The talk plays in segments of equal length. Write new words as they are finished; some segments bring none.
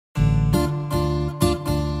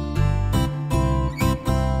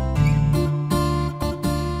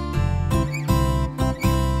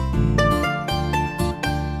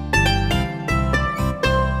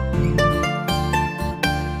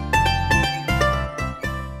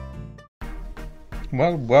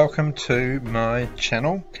Well, welcome to my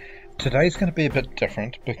channel. Today's going to be a bit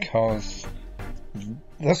different because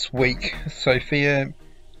this week Sophia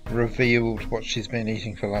revealed what she's been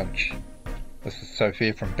eating for lunch. This is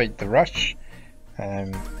Sophia from Beat the Rush.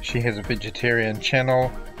 She has a vegetarian channel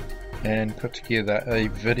and put together a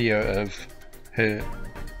video of her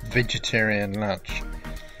vegetarian lunch.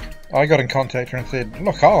 I got in contact with her and said,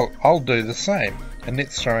 look, I'll do the same, and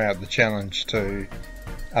let's throw out the challenge to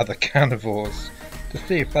other carnivores to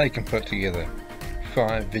see if they can put together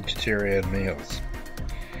 5 vegetarian meals.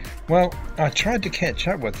 Well, I tried to catch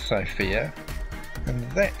up with Sophia, and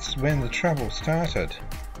that's when the trouble started.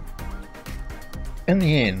 In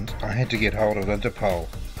the end, I had to get hold of Interpol.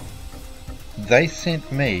 They sent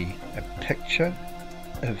me a picture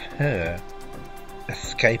of her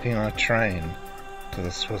escaping on a train to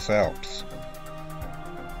the Swiss Alps.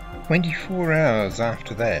 24 hours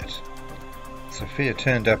after that, Sophia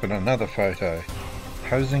turned up in another photo,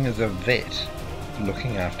 posing as a vet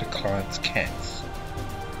looking after clients' cats.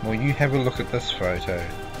 Well, you have a look at this photo,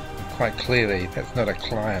 and quite clearly that's not a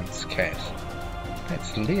client's cat.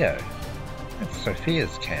 That's Leo. That's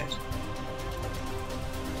Sophia's cat.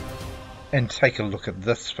 And take a look at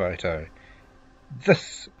this photo.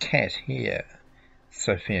 This cat here,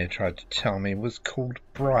 Sophia tried to tell me, was called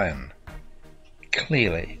Brian.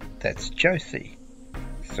 Clearly that's Josie,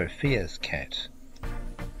 Sophia's cat.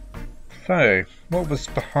 So, what was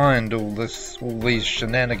behind all these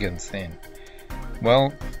shenanigans then?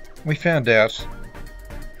 Well, we found out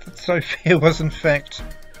that Sophia was in fact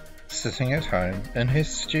sitting at home in her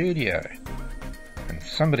studio, and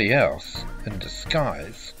somebody else, in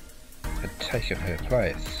disguise, had taken her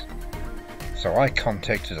place. So I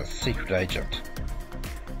contacted a secret agent.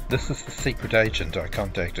 This is the secret agent I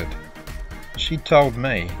contacted. She told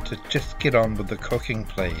me to just get on with the cooking,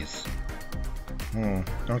 please.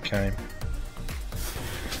 Okay.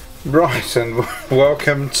 Right, and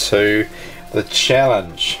welcome to the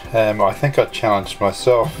challenge. I think I challenged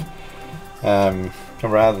myself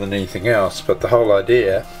rather than anything else, but the whole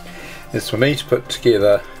idea is for me to put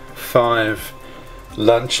together 5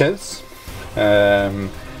 lunches,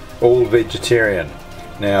 all vegetarian.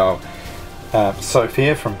 Now,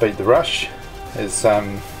 Sophia from Beat the Rush has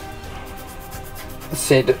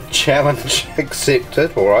said challenge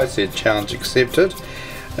accepted, or I said challenge accepted,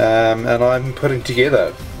 and I'm putting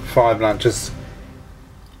together 5 lunches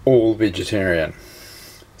all vegetarian.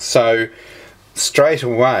 So straight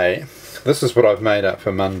away, this is what I've made up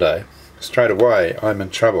for Monday. Straight away I'm in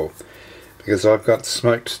trouble because I've got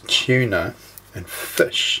smoked tuna, and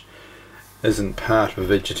fish isn't part of a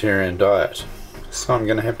vegetarian diet, so I'm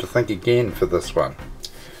going to have to think again for this one.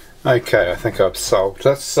 Okay, I think I've solved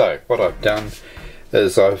this. So what I've done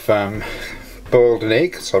is I've boiled an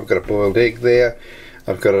egg, so I've got a boiled egg there,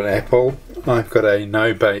 I've got an apple, I've got a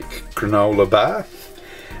no-bake granola bar.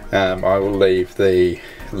 I will leave the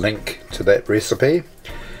link to that recipe,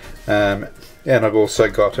 and I've also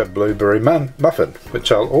got a blueberry muffin,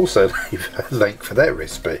 which I'll also leave a link for that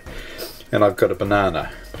recipe, and I've got a banana,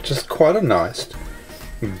 which is quite a nice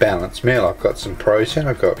balanced meal. I've got some protein,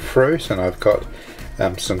 I've got fruit, and I've got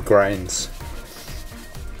some grains,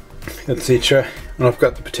 etc. And I've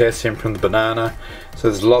got the potassium from the banana, so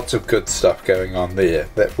there's lots of good stuff going on there.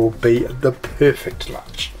 That will be the perfect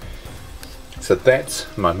lunch. So that's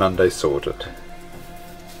my Monday sorted.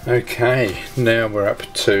 Okay, now we're up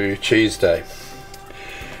to Tuesday.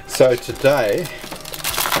 So today,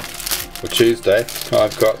 or Tuesday,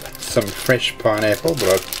 I've got some fresh pineapple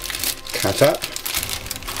that I've cut up.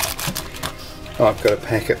 I've got a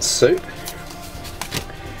packet soup.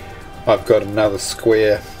 I've got another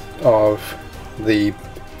square of the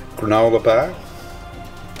granola bar,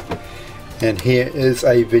 and here is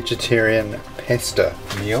a vegetarian pasta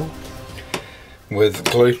meal with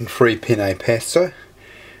gluten-free penne pasta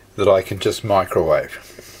that I can just microwave.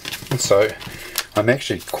 So I'm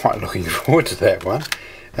actually quite looking forward to that one.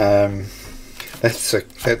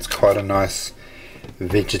 That's quite a nice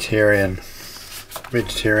vegetarian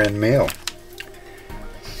meal.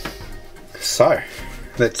 So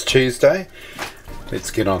that's Tuesday. Let's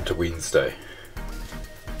get on to Wednesday.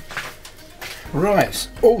 Right,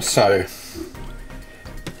 also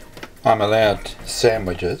I'm allowed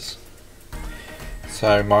sandwiches,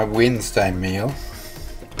 so my Wednesday meal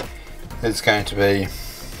is going to be,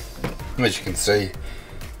 as you can see,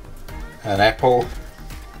 an apple,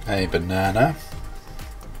 a banana,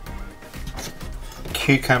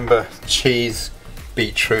 cucumber, cheese,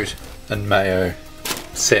 beetroot and mayo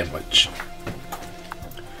sandwich.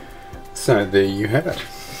 So there you have it.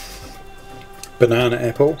 Banana,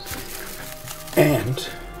 apple and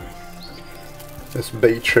this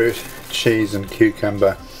beetroot, cheese and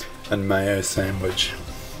cucumber and mayo sandwich.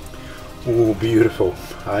 Oh, beautiful.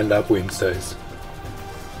 I love Wednesdays.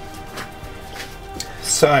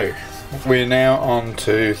 So we're now on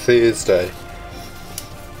to Thursday,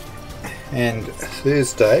 and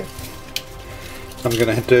Thursday I'm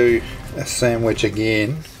going to do a sandwich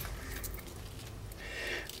again.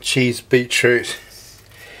 Cheese, beetroot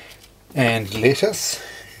and lettuce.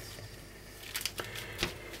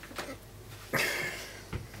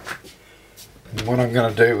 And what I'm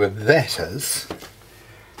going to do with that is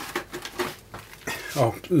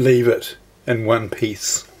I'll leave it in one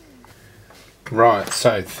piece. Right,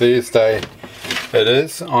 so Thursday it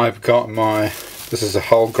is. I've got this is a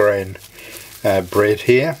whole grain bread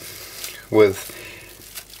here with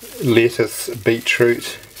lettuce,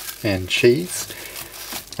 beetroot and cheese.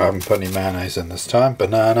 I haven't put any mayonnaise in this time.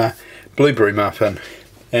 Banana, blueberry muffin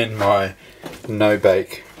and my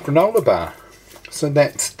no-bake granola bar. So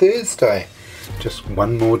that's Thursday. Just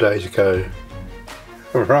one more day to go.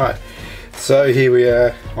 Alright, so here we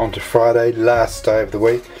are on to Friday, last day of the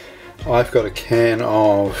week. I've got a can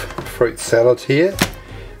of fruit salad here,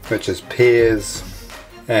 which is pears,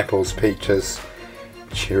 apples, peaches,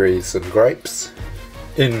 cherries and grapes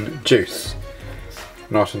in juice,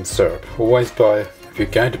 not in syrup. Always buy, if you're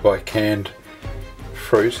going to buy canned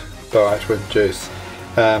fruit, buy it with juice.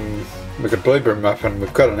 We've got blueberry muffin,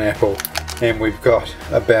 we've got an apple, and we've got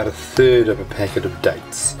about a third of a packet of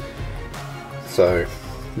dates. So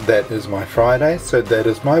that is my Friday, so that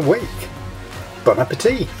is my week. Bon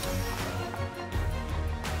appetit!